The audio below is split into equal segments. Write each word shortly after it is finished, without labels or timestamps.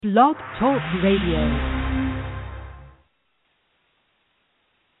Blog Talk Radio.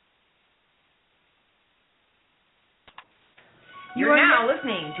 You're now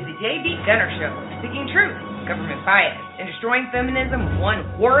listening to the J.B. Gunner Show, speaking truth, government bias, and destroying feminism one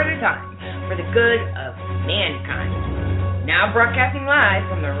war at a time for the good of mankind. Now broadcasting live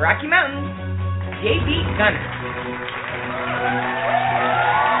from the Rocky Mountains, J.B. Gunner.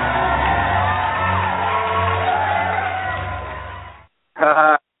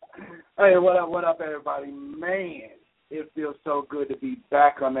 Hey, what up, everybody? Man, it feels so good to be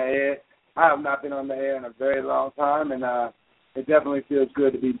back on the air. I have not been on the air in a very long time, and it definitely feels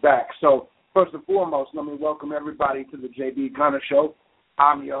good to be back. So, first and foremost, let me welcome everybody to the J.B. Gunner Show.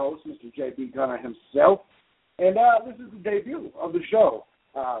 I'm your host, Mr. J.B. Gunner himself, and this is the debut of the show.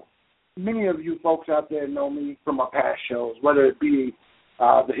 Many of you folks out there know me from my past shows, whether it be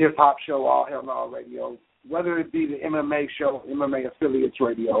the hip-hop show, All Hell No Radio, whether it be the MMA show, MMA Affiliates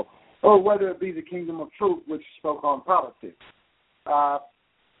Radio, or whether it be the Kingdom of Truth, which spoke on politics. The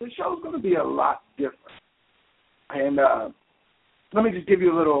show's going to be a lot different. And let me just give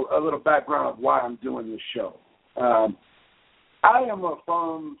you a little background of why I'm doing this show. I am a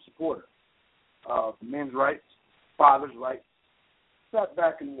firm supporter of men's rights, fathers' rights. Sat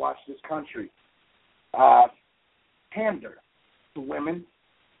back and watched this country pander to women,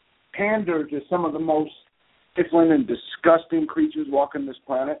 pander to some of the most piffling and disgusting creatures walking this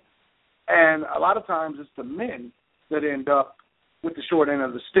planet. And a lot of times it's the men that end up with the short end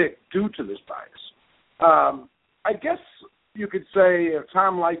of the stick due to this bias. I guess you could say if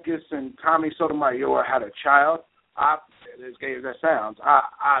Tom Likas and Tommy Sotomayor had a child, as gay as that sounds,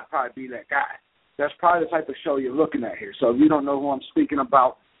 I'd probably be that guy. That's probably the type of show you're looking at here. So if you don't know who I'm speaking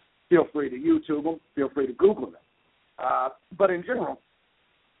about, feel free to YouTube them, feel free to Google them. But in general,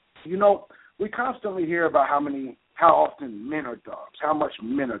 you know, we constantly hear about how often men are dogs, how much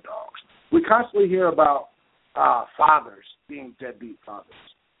men are dogs. We constantly hear about fathers being deadbeat fathers.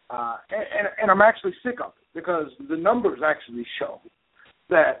 And I'm actually sick of it because the numbers actually show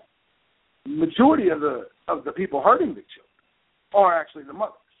that the majority of the people hurting the children are actually the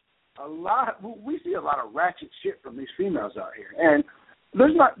mothers. We see a lot of ratchet shit from these females out here. And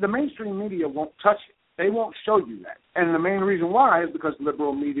the mainstream media won't touch it. They won't show you that. And the main reason why is because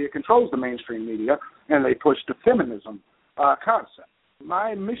liberal media controls the mainstream media, and they push the feminism concept.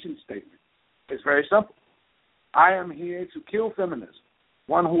 My mission statement is very simple. I am here to kill feminism,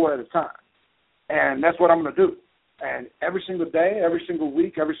 one whore at a time. And that's what I'm going to do. And every single day, every single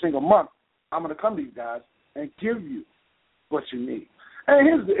week, every single month, I'm going to come to you guys and give you what you need. And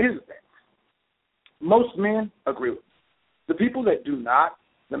here's the thing. Most men agree with me. The people that do not,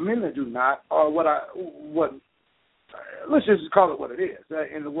 the men that do not, are let's just call it what it is.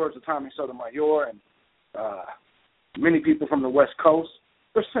 In the words of Tommy Sotomayor and many people from the West Coast,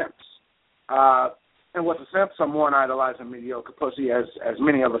 they're simps. And what's a simp? Someone idolizing mediocre pussy, as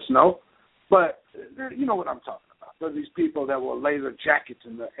many of us know. But you know what I'm talking about. They're these people that will lay their jackets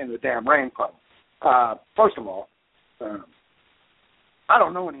in the damn rain puddle. First of all, I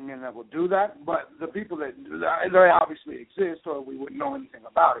don't know any men that will do that, but the people that do that, they obviously exist, or we wouldn't know anything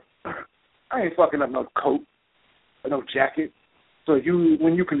about it. I ain't fucking up no coat or no jacket, so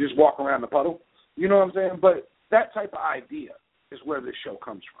when you can just walk around the puddle, you know what I'm saying? But that type of idea is where this show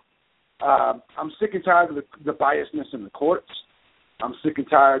comes from. I'm sick and tired of the biasness in the courts. I'm sick and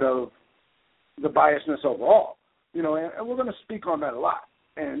tired of the biasness overall, you know, and we're going to speak on that a lot.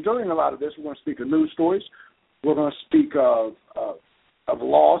 And during a lot of this, we're going to speak of news stories. We're going to speak of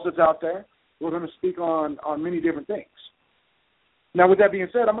laws that's out there. We're going to speak on many different things. Now, with that being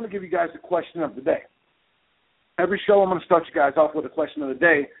said, I'm going to give you guys the question of the day. Every show, I'm going to start you guys off with a question of the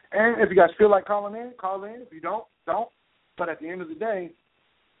day. And if you guys feel like calling in, call in. If you don't. But at the end of the day,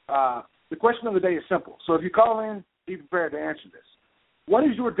 the question of the day is simple. So if you call in, be prepared to answer this. What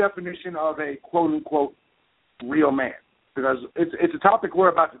is your definition of a quote-unquote real man? Because it's a topic we're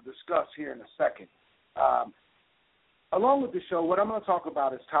about to discuss here in a second. Along with the show, what I'm going to talk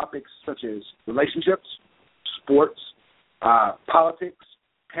about is topics such as relationships, sports, politics,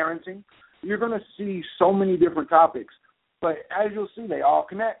 parenting. You're going to see so many different topics, but as you'll see, they all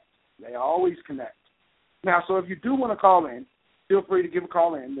connect. They always connect. Now, so if you do want to call in, feel free to give a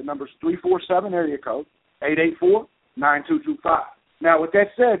call in. The number's 347 area code 884-9225. Now, with that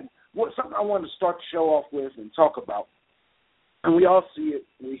said, something I wanted to start the show off with and talk about, and we all see it,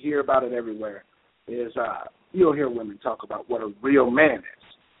 we hear about it everywhere, is you'll hear women talk about what a real man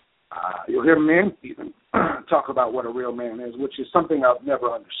is. You'll hear men even talk about what a real man is, which is something I've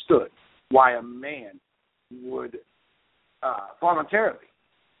never understood, why a man would voluntarily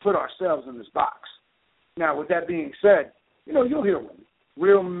put ourselves in this box. Now, with that being said, you'll hear women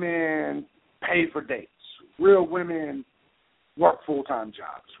real men pay for dates. Real women work full-time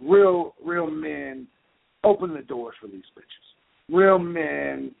jobs. Real men open the doors for these bitches. Real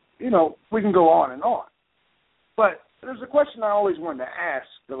men, we can go on and on. But there's a question I always wanted to ask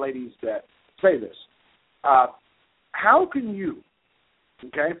the ladies that say this. How can you,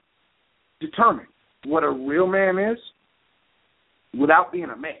 determine what a real man is without being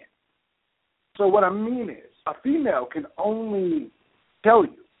a man? So what I mean is, a female can only tell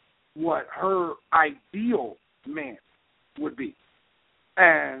you what her ideal man would be.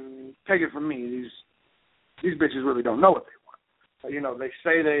 And take it from me, these bitches really don't know what they want. They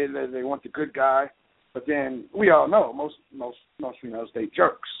say they want the good guy, but then we all know most females date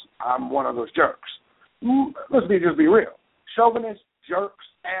jerks. I'm one of those jerks. Let's just be real. Chauvinists, jerks,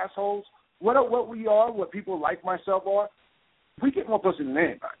 assholes, what we are, what people like myself are, we get more pussy than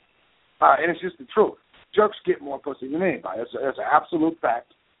anybody. And it's just the truth. Jerks get more pussy than anybody. It's an absolute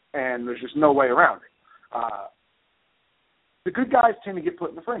fact, and there's just no way around it. The good guys tend to get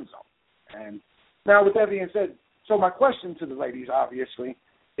put in the friend zone. And now, with that being said, so my question to the ladies, obviously,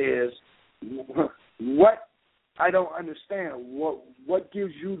 is what I don't understand. What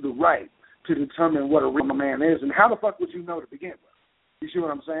gives you the right to determine what a real man is, and how the fuck would you know to begin with? You see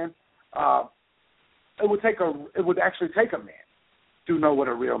what I'm saying? It would actually take a man to know what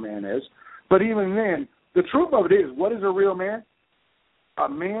a real man is. But even then, the truth of it is, what is a real man? A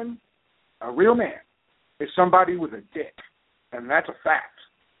real man is somebody with a dick, and that's a fact.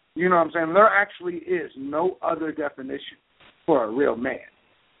 You know what I'm saying? There actually is no other definition for a real man.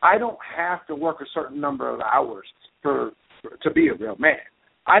 I don't have to work a certain number of hours to be a real man.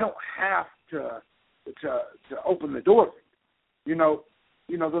 I don't have to open the door for you.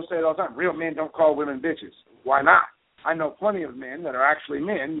 They'll say it all the time, real men don't call women bitches. Why not? I know plenty of men that are actually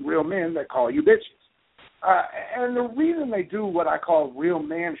men, real men, that call you bitches. And the reason they do what I call real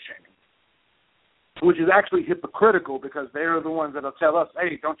man shaming, which is actually hypocritical because they're the ones that'll tell us,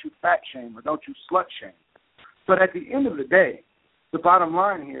 hey, don't you fat shame or don't you slut shame. But at the end of the day, the bottom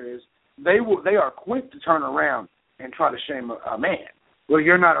line here is they are quick to turn around and try to shame a man. Well,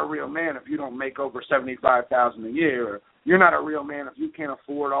 you're not a real man if you don't make over $75,000 a year, or you're not a real man if you can't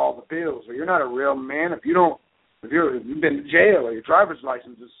afford all the bills, or you're not a real man if you've been to jail or your driver's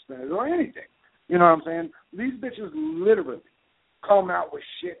license is suspended or anything. You know what I'm saying? These bitches literally come out with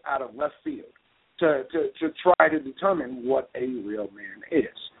shit out of left field to try to determine what a real man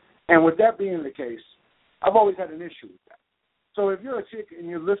is. And with that being the case, I've always had an issue with that. So if you're a chick and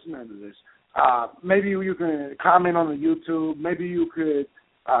you're listening to this, maybe you can comment on the YouTube, maybe you could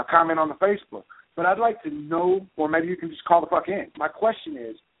comment on the Facebook. But I'd like to know, or maybe you can just call the fuck in. My question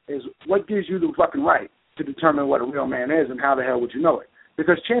is what gives you the fucking right to determine what a real man is, and how the hell would you know it?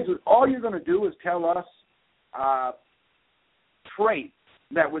 Because chances, all you're going to do is tell us traits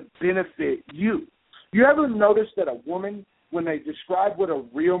that would benefit you. You ever notice that a woman, when they describe what a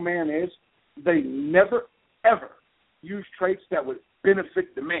real man is, they never, ever use traits that would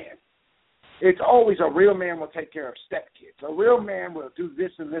benefit the man? It's always a real man will take care of stepkids. A real man will do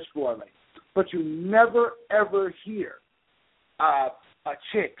this and this for me. But you never, ever hear a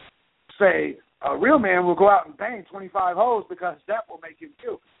chick say, a real man will go out and bang 25 hoes because that will make him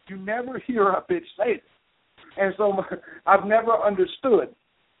feel. You never hear a bitch say this. And so I've never understood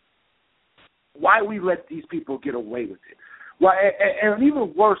why we let these people get away with it. Why, and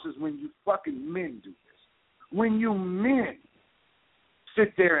even worse is when you fucking men do this. When you men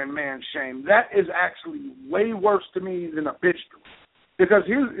sit there and man shame, that is actually way worse to me than a bitch doing. Because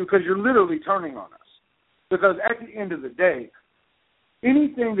you're literally turning on us. Because at the end of the day,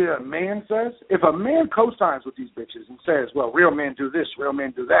 anything that a man says, if a man co-signs with these bitches and says, well, real men do this, real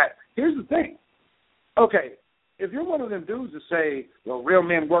men do that, here's the thing. Okay, if you're one of them dudes that say, well, real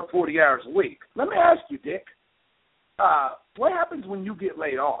men work 40 hours a week, let me ask you, Dick, what happens when you get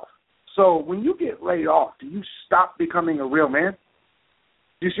laid off? So when you get laid off, do you stop becoming a real man?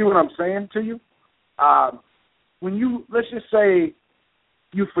 Do you see what I'm saying to you? When you, let's just say,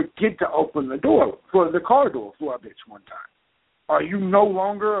 you forget to open the door, for the car door for a bitch one time, are you no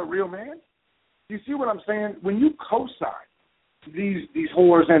longer a real man? Do you see what I'm saying? When you co-sign these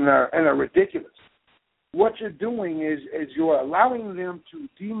whores and they're ridiculous, what you're doing is you're allowing them to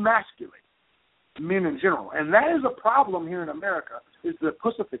demasculate men in general. And that is a problem here in America, is the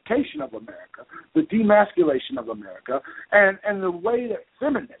pussification of America, the demasculation of America, and the way that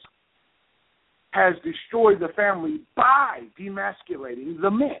feminism has destroyed the family by demasculating the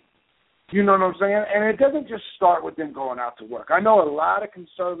men. You know what I'm saying? And it doesn't just start with them going out to work. I know a lot of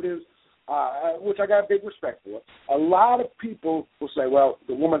conservatives, which I got big respect for, a lot of people will say, well,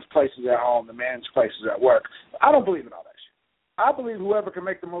 the woman's place is at home, the man's place is at work. I don't believe in all that shit. I believe whoever can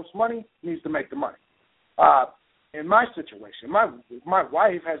make the most money needs to make the money. In my situation, my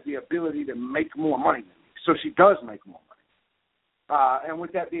wife has the ability to make more money than me, so she does make more money. And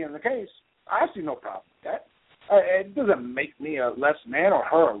with that being the case, I see no problem with that. It doesn't make me a less man or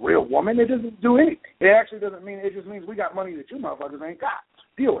her a real woman. It doesn't do anything. It actually doesn't mean, it just means we got money that you motherfuckers ain't got.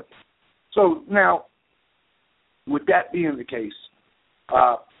 Deal with it. So now, with that being the case,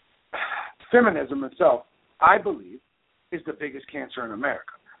 feminism itself, I believe, is the biggest cancer in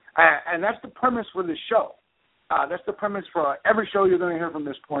America. And that's the premise for this show. That's the premise for every show you're going to hear from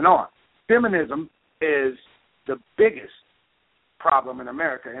this point on. Feminism is the biggest problem in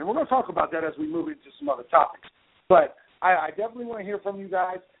America. And we're going to talk about that as we move into some other topics. But I definitely want to hear from you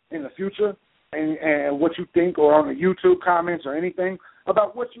guys in the future and what you think, or on the YouTube comments or anything,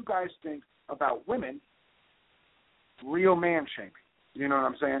 about what you guys think about women real man shaming. You know what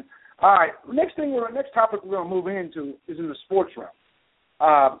I'm saying? All right, next topic we're going to move into is in the sports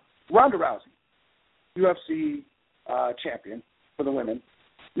realm. Ronda Rousey, UFC champion for the women.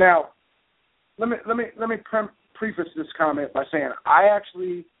 Now, let me preface this comment by saying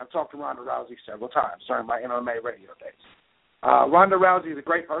I've talked to Ronda Rousey several times during my MMA radio days. Ronda Rousey is a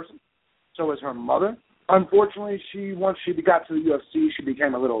great person. So is her mother. Unfortunately, once she got to the UFC, she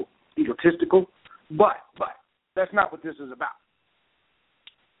became a little egotistical. But that's not what this is about.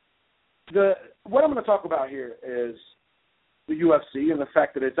 What I'm going to talk about here is the UFC and the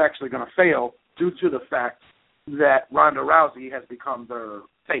fact that it's actually going to fail due to the fact that Ronda Rousey has become their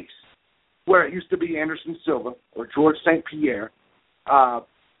face. Where it used to be Anderson Silva or George St. Pierre,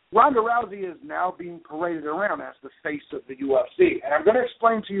 Ronda Rousey is now being paraded around as the face of the UFC. And I'm going to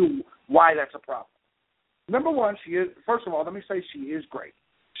explain to you why that's a problem. Number one, first of all, let me say she is great.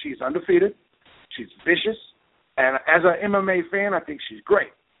 She's undefeated. She's vicious. And as an MMA fan, I think she's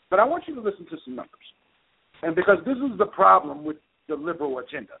great. But I want you to listen to some numbers. And because this is the problem with the liberal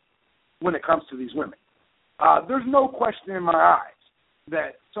agenda when it comes to these women. There's no question in my eyes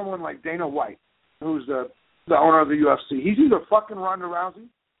that someone like Dana White, who's the owner of the UFC, he's either fucking Ronda Rousey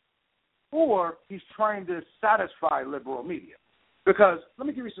or he's trying to satisfy liberal media. Because, let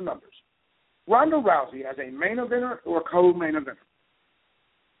me give you some numbers. Ronda Rousey as a main eventer or co-main eventer.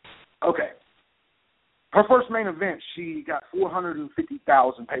 Okay. Her first main event, she got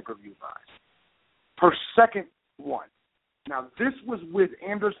 450,000 pay-per-view buys. Her second one. Now, this was with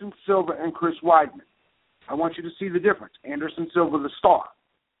Anderson Silva and Chris Weidman. I want you to see the difference. Anderson Silva, the star,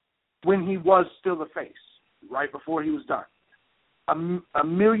 when he was still the face, right before he was done.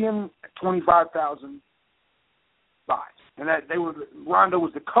 1,025,000 buys. And Ronda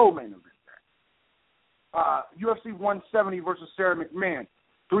was the co-main event there. UFC 170 versus Sarah McMahon,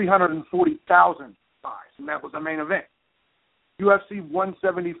 340,000 buys, and that was the main event. UFC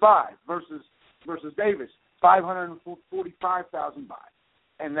 175 versus Davis, 545,000 buys,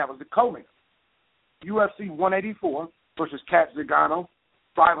 and that was the co-main event. UFC 184 versus Kat Zingano,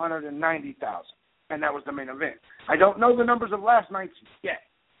 590,000, and that was the main event. I don't know the numbers of last night's yet,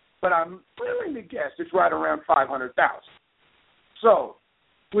 but I'm willing to guess it's right around 500,000. So,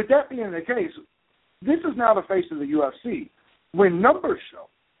 with that being the case, this is now the face of the UFC. When numbers show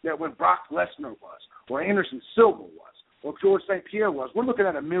that when Brock Lesnar was, or Anderson Silva was, or George St. Pierre was, we're looking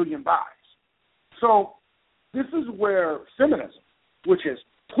at 1 million buys. So, this is where feminism, which has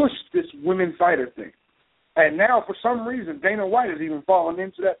pushed this women fighter thing. And now, for some reason, Dana White has even fallen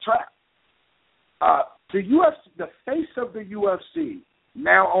into that trap. The face of the UFC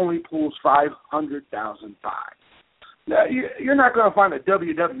now only pulls 500,000 buys. Now, you're not going to find a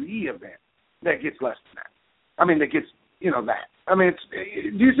WWE event that gets less than that. I mean, that gets, that. I mean,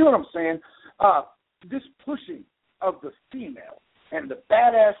 do you see what I'm saying? This pushing of the female and the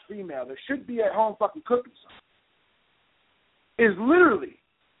badass female that should be at home fucking cooking something is literally,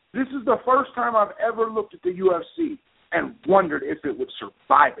 this is the first time I've ever looked at the UFC and wondered if it would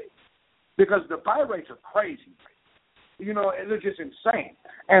survive it. Because the buy rates are crazy. They're just insane.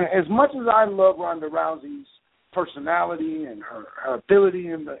 And as much as I love Ronda Rousey's personality and her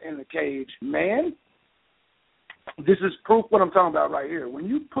ability in the cage, man, this is proof what I'm talking about right here. When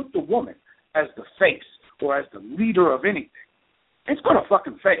you put the woman as the face or as the leader of anything, it's going to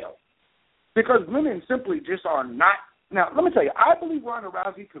fucking fail. Because women simply just are not. Now, let me tell you, I believe Ronda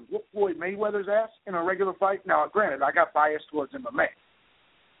Rousey could whoop Floyd Mayweather's ass in a regular fight. Now, granted, I got bias towards MMA.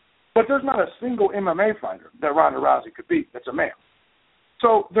 But there's not a single MMA fighter that Ronda Rousey could beat that's a male.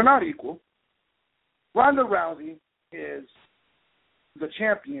 So they're not equal. Ronda Rousey is the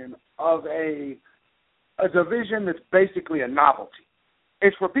champion of a division that's basically a novelty.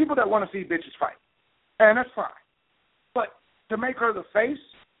 It's for people that want to see bitches fight. And that's fine. But to make her the face,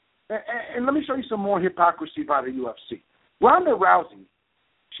 and let me show you some more hypocrisy by the UFC. Ronda Rousey,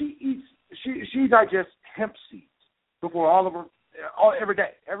 she digests hemp seeds before every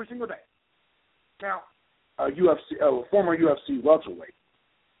day, every single day. Now, a former UFC welterweight,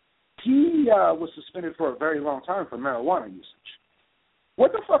 he was suspended for a very long time for marijuana usage.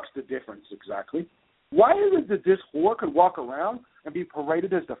 What the fuck's the difference exactly? Why is it that this whore could walk around and be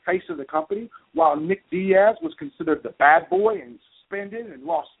paraded as the face of the company while Nick Diaz was considered the bad boy and suspended and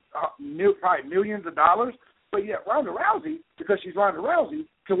lost probably millions of dollars? But yet Ronda Rousey, because she's Ronda Rousey,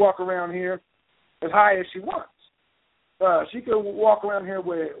 can walk around here as high as she wants. She could walk around here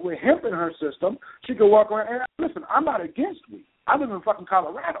with hemp in her system. She could walk around. And listen, I'm not against weed. I live in fucking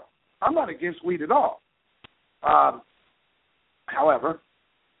Colorado. I'm not against weed at all. However,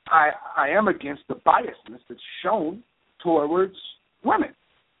 I am against the biasness that's shown towards women.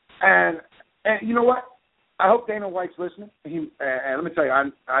 And you know what? I hope Dana White's listening. And let me tell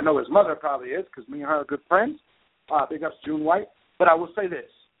you, I know his mother probably is because me and her are good friends. Big ups June White. But I will say this.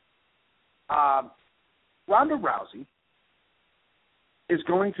 Ronda Rousey is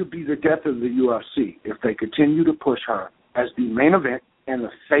going to be the death of the UFC if they continue to push her as the main event and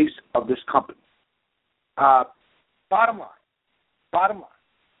the face of this company. Bottom line.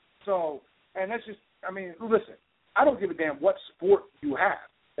 So, and that's just, listen, I don't give a damn what sport you have.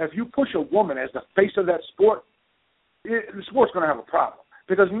 If you push a woman as the face of that sport, the sport's going to have a problem.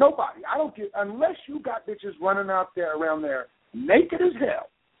 Because unless you got bitches running out there around there naked as hell,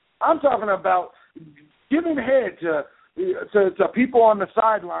 I'm talking about giving head to people on the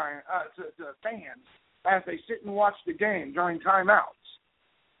sideline, to fans, as they sit and watch the game during timeouts.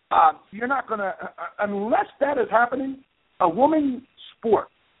 You're not going to, unless that is happening, a woman's sport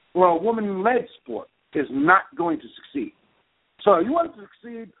or a woman-led sport is not going to succeed. So if you want to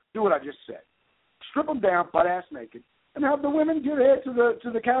succeed, do what I just said. Strip them down, butt-ass naked, and have the women give head to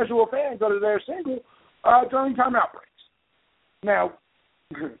the casual fan, go to their single during timeout breaks. Now,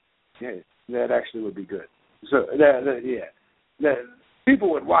 yeah, that actually would be good. So,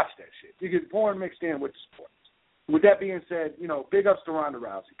 people would watch that shit. You get porn mixed in with the sports. With that being said, big ups to Ronda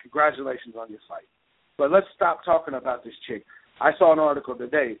Rousey. Congratulations on your fight. But let's stop talking about this chick. I saw an article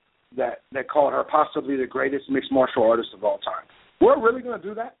today that called her possibly the greatest mixed martial artist of all time. We're really going to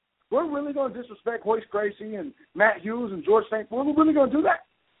do that? We're really going to disrespect Royce Gracie and Matt Hughes and George St. We're really going to do that?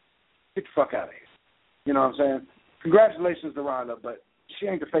 Get the fuck out of here. You know what I'm saying? Congratulations to Ronda, but she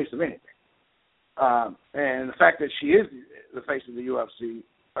ain't the face of anything. And the fact that she is the face of the UFC,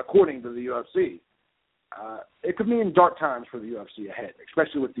 according to the UFC, it could mean dark times for the UFC ahead,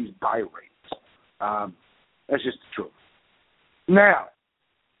 especially with these buy rates. That's just the truth. Now,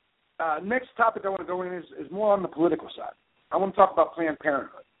 next topic I want to go in is more on the political side. I want to talk about Planned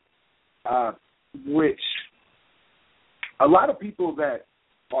Parenthood, which a lot of people that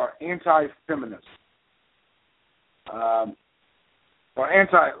are anti-feminism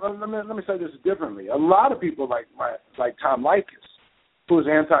let me say this differently. A lot of people like Tom Leykis, who is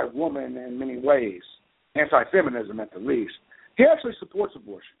anti-woman in many ways, anti-feminism at the least, he actually supports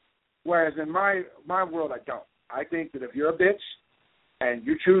abortion. Whereas in my world, I don't. I think that if you're a bitch and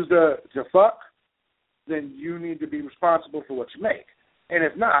you choose to fuck, then you need to be responsible for what you make. And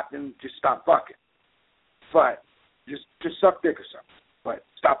if not, then just stop fucking. But just suck dick or something. But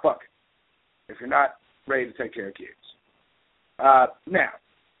stop fucking if you're not ready to take care of kids. Now,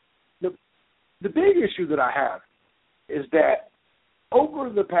 the big issue that I have is that over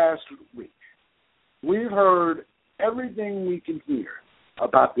the past week, we've heard everything we can hear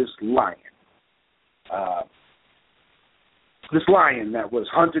about this lion. This lion that was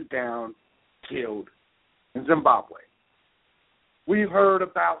hunted down, killed in Zimbabwe. We've heard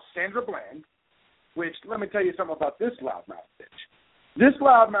about Sandra Bland, which, let me tell you something about this loudmouth bitch. This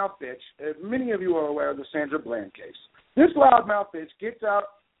loudmouth bitch, many of you are aware of the Sandra Bland case. This loudmouth bitch gets out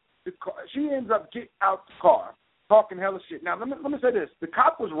the car. She ends up getting out the car, talking hella shit. Now, let me say this. The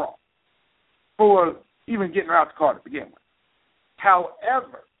cop was wrong for even getting her out the car to begin with.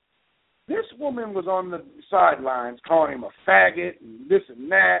 However, this woman was on the sidelines calling him a faggot and this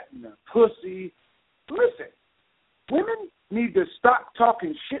and that and a pussy. Listen, women need to stop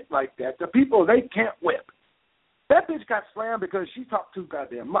talking shit like that to people they can't whip. That bitch got slammed because she talked too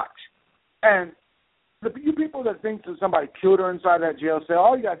goddamn much. And you people that think that somebody killed her inside that jail cell,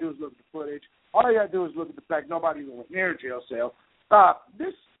 all you got to do is look at the footage. All you got to do is look at the fact nobody even went near a jail cell.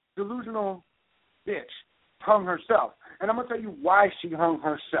 This delusional bitch hung herself. And I'm going to tell you why she hung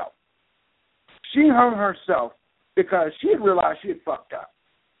herself. She hung herself because she had realized she had fucked up.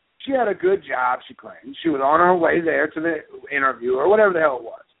 She had a good job, she claimed. She was on her way there to the interview or whatever the hell it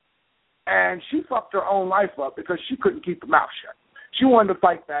was. And she fucked her own life up because she couldn't keep her mouth shut. She wanted to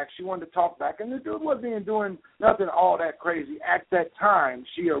fight back. She wanted to talk back. And the dude wasn't even doing nothing all that crazy. At that time,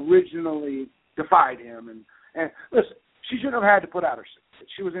 she originally defied him. And listen, she shouldn't have had to put out her suit.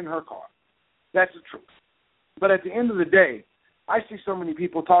 She was in her car. That's the truth. But at the end of the day, I see so many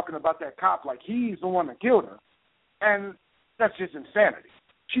people talking about that cop like he's the one that killed her. And that's just insanity.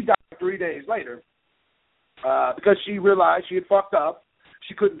 She died 3 days later because she realized she had fucked up.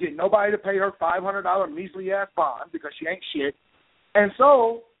 She couldn't get nobody to pay her $500 measly-ass bond because she ain't shit. And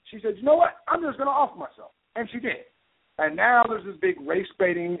so she said, you know what, I'm just going to off myself. And she did. And now there's this big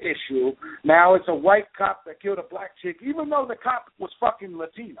race-baiting issue. Now it's a white cop that killed a black chick, even though the cop was fucking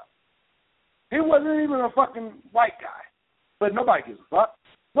Latino. He wasn't even a fucking white guy. But nobody gives a fuck.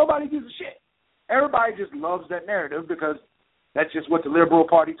 Nobody gives a shit. Everybody just loves that narrative because that's just what the liberal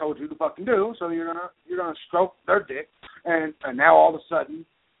party told you to fucking do. So you're gonna stroke their dick, and now all of a sudden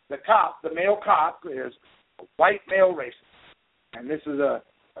the male cop, is a white male racist, and this is a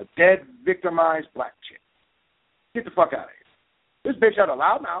dead victimized black chick. Get the fuck out of here. This bitch had a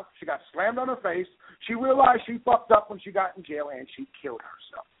loud mouth. She got slammed on her face. She realized she fucked up when she got in jail, and she killed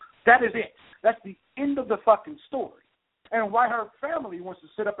herself. That is it. That's the end of the fucking story. And why her family wants to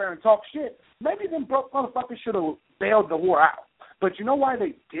sit up there and talk shit, maybe them broke motherfuckers should have bailed the whore out. But you know why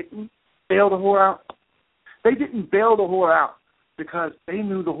they didn't bail the whore out? They didn't bail the whore out because they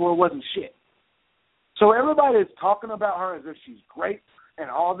knew the whore wasn't shit. So everybody is talking about her as if she's great and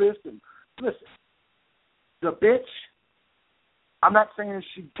all this. And listen, the bitch, I'm not saying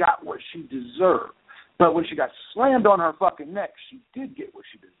she got what she deserved, but when she got slammed on her fucking neck, she did get what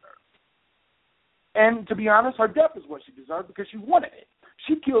she deserved. And to be honest, her death is what she deserved because she wanted it.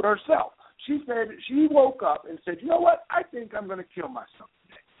 She killed herself. She said, she woke up and said, you know what, I think I'm going to kill myself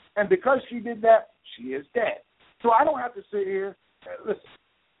today. And because she did that, she is dead. So I don't have to sit here. Listen,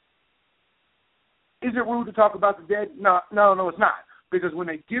 is it rude to talk about the dead? No, it's not. Because when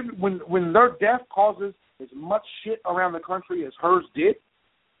their death causes as much shit around the country as hers did,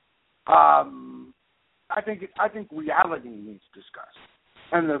 I think reality needs discussed.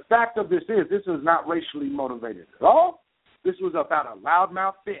 And the fact of this is not racially motivated at all. This was about a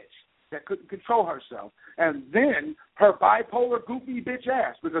loudmouth bitch that couldn't control herself. And then her bipolar, goofy bitch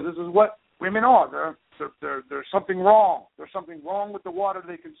ass, because this is what women are. There's something wrong. There's something wrong with the water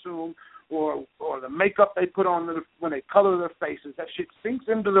they consume or the makeup they put on when they color their faces. That shit sinks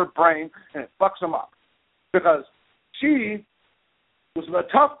into their brain and it fucks them up. Because she was a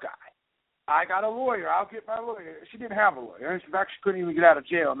tough guy. I got a lawyer. I'll get my lawyer. She didn't have a lawyer. In fact, she couldn't even get out of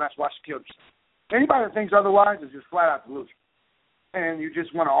jail, and that's why she killed herself. Anybody that thinks otherwise is just flat out delusional. And you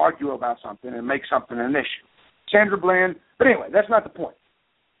just want to argue about something and make something an issue. Sandra Bland. But anyway, that's not the point.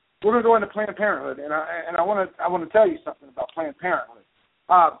 We're going to go into Planned Parenthood, and I want to tell you something about Planned Parenthood.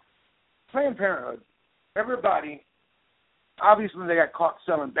 Planned Parenthood, everybody, obviously they got caught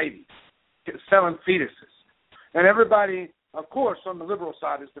selling babies, selling fetuses. And everybody, of course, on the liberal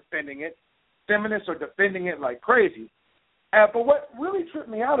side is defending it. Feminists are defending it like crazy. But what really tripped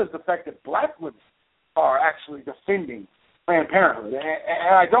me out is the fact that black women are actually defending Planned Parenthood.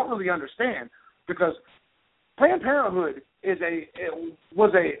 And I don't really understand because Planned Parenthood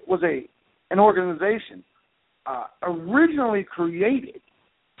was an organization originally created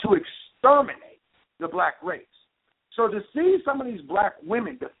to exterminate the black race. So to see some of these black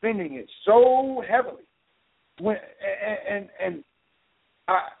women defending it so heavily,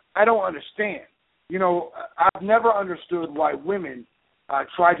 I don't understand. You know, I've never understood why women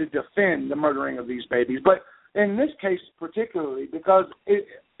try to defend the murdering of these babies. But in this case particularly, because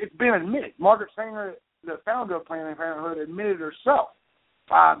it's been admitted. Margaret Sanger, the founder of Planned Parenthood, admitted herself.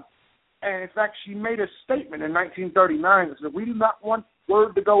 And in fact, she made a statement in 1939 that said, we do not want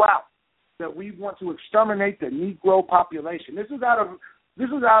word to go out that we want to exterminate the Negro population. This is out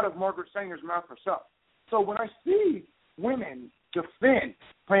of Margaret Sanger's mouth herself. So when I see women defend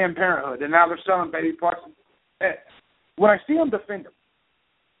Planned Parenthood, and now they're selling baby parts, when I see them defend them,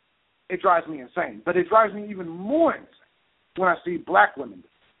 it drives me insane. But it drives me even more insane when I see black women.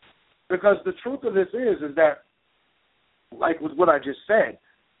 Because the truth of this is that, like with what I just said,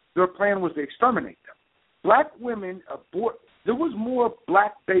 their plan was to exterminate them. Black women there was more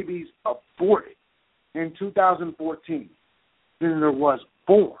black babies aborted in 2014 than there was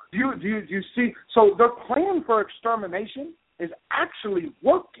born. Do you see? So their plan for extermination is actually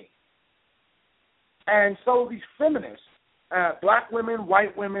working. And so these feminists, black women,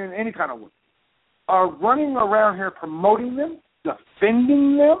 white women, any kind of women, are running around here promoting them,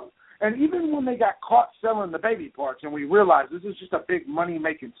 defending them, and even when they got caught selling the baby parts and we realized this is just a big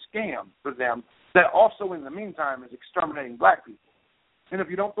money-making scam for them that also in the meantime is exterminating black people. And if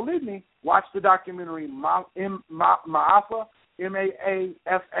you don't believe me, watch the documentary Ma'afa,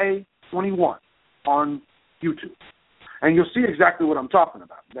 MAAFA21 on YouTube. And you'll see exactly what I'm talking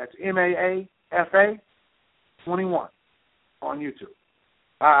about. That's MAAFA21 on YouTube.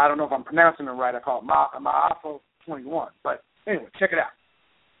 I don't know if I'm pronouncing it right. I call it Maafa21. But anyway, check it out.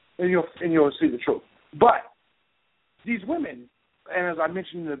 And you'll see the truth. But these women, and as I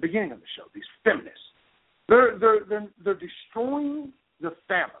mentioned in the beginning of the show, these feminists, they're destroying the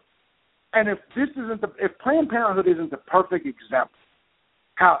family. And if Planned Parenthood isn't the perfect example,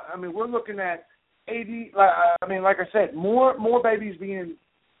 we're looking at 80. Like I said, more babies being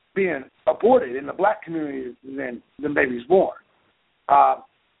aborted in the black community than babies born,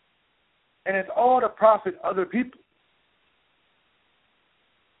 and it's all to profit other people.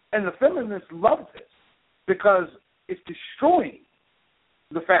 And the feminists love this because it's destroying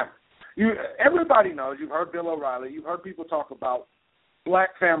the family. Everybody knows. You've heard Bill O'Reilly. You've heard people talk about black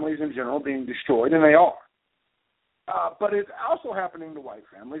families in general being destroyed, and they are. But it's also happening to white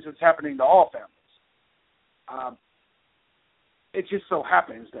families. It's happening to all families. It just so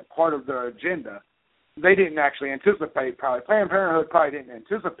happens that part of their agenda, they didn't actually anticipate, probably Planned Parenthood probably didn't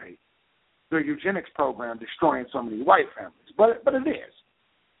anticipate their eugenics program destroying so many white families. But it is.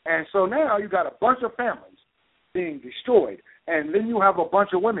 And so now you got a bunch of families being destroyed, and then you have a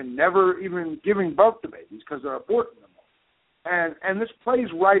bunch of women never even giving birth to babies because they're aborting them. And this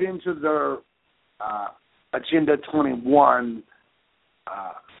plays right into their Agenda 21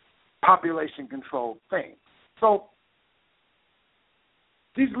 population control thing. So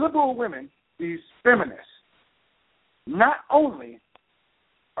these liberal women, these feminists, not only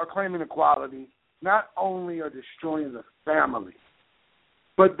are claiming equality, not only are destroying the family,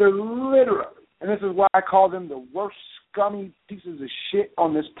 but they're literally, and this is why I call them the worst scummy pieces of shit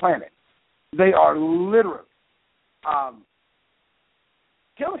on this planet, they are literally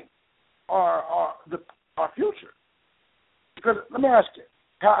killing our future. Because let me ask you,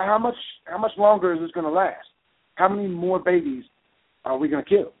 how much longer is this going to last? How many more babies are we going to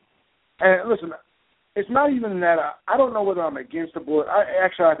kill? And listen, it's not even that I don't know whether I'm against abortion. I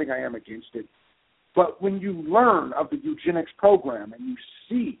think I am against it. But when you learn of the eugenics program and you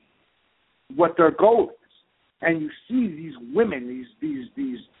see what their goal is, and you see these women, these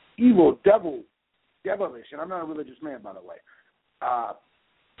evil devilish, and I'm not a religious man, by the way,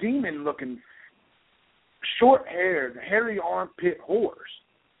 demon-looking, short-haired, hairy armpit whores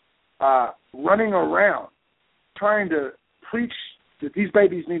running around trying to preach that these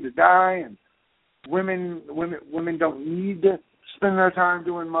babies need to die and women don't need to spend their time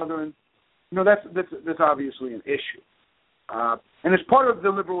doing mothering. That's obviously an issue. And it's part of the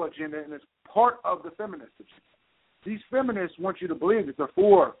liberal agenda, and it's part of the feminist agenda. These feminists want you to believe that they're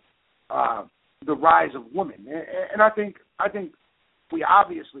for the rise of women. And I think we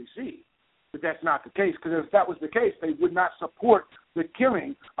obviously see that that's not the case, because if that was the case, they would not support the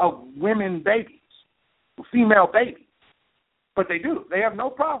killing of women babies, female babies. But they do. They have no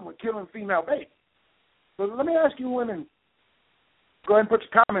problem with killing female babies. So let me ask you women, go ahead and put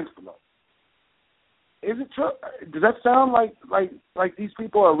your comments below. Is it true? Does that sound like these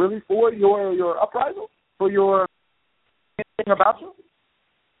people are really for your uprising, for your anything about you?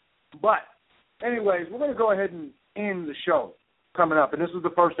 But anyways, we're going to go ahead and end the show coming up, and this is the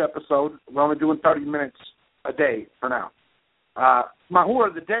first episode. We're only doing 30 minutes a day for now. My whore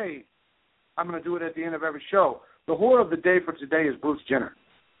of the day, I'm going to do it at the end of every show. The whore of the day for today is Bruce Jenner.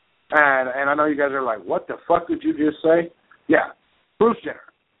 And I know you guys are like, what the fuck did you just say? Yeah, Bruce Jenner.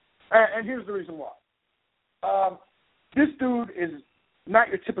 And here's the reason why. This dude is not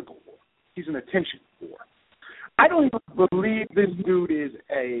your typical whore. He's an attention whore. I don't even believe this dude is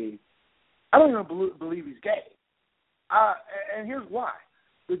I don't even believe he's gay. And here's why.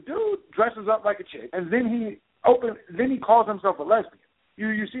 The dude dresses up like a chick, and then he calls himself a lesbian.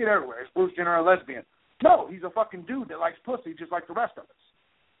 You see it everywhere. Is Bruce Jenner a lesbian? No, he's a fucking dude that likes pussy just like the rest of us.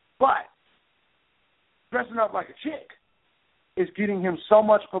 But dressing up like a chick is getting him so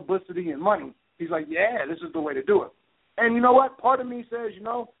much publicity and money. He's like, yeah, this is the way to do it. And you know what? Part of me says,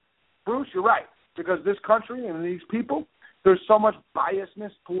 Bruce, you're right. Because this country and these people, there's so much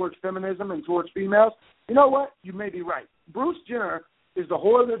biasness towards feminism and towards females. You know what? You may be right. Bruce Jenner is the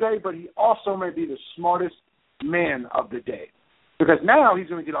whore of the day, but he also may be the smartest man of the day. Because now he's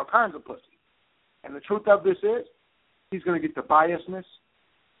going to get all kinds of pussy. And the truth of this is, he's going to get the biasness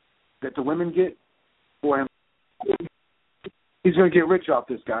that the women get for him. He's going to get rich off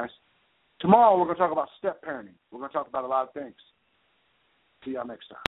this, guys. Tomorrow we're going to talk about step parenting. We're going to talk about a lot of things. See y'all next time.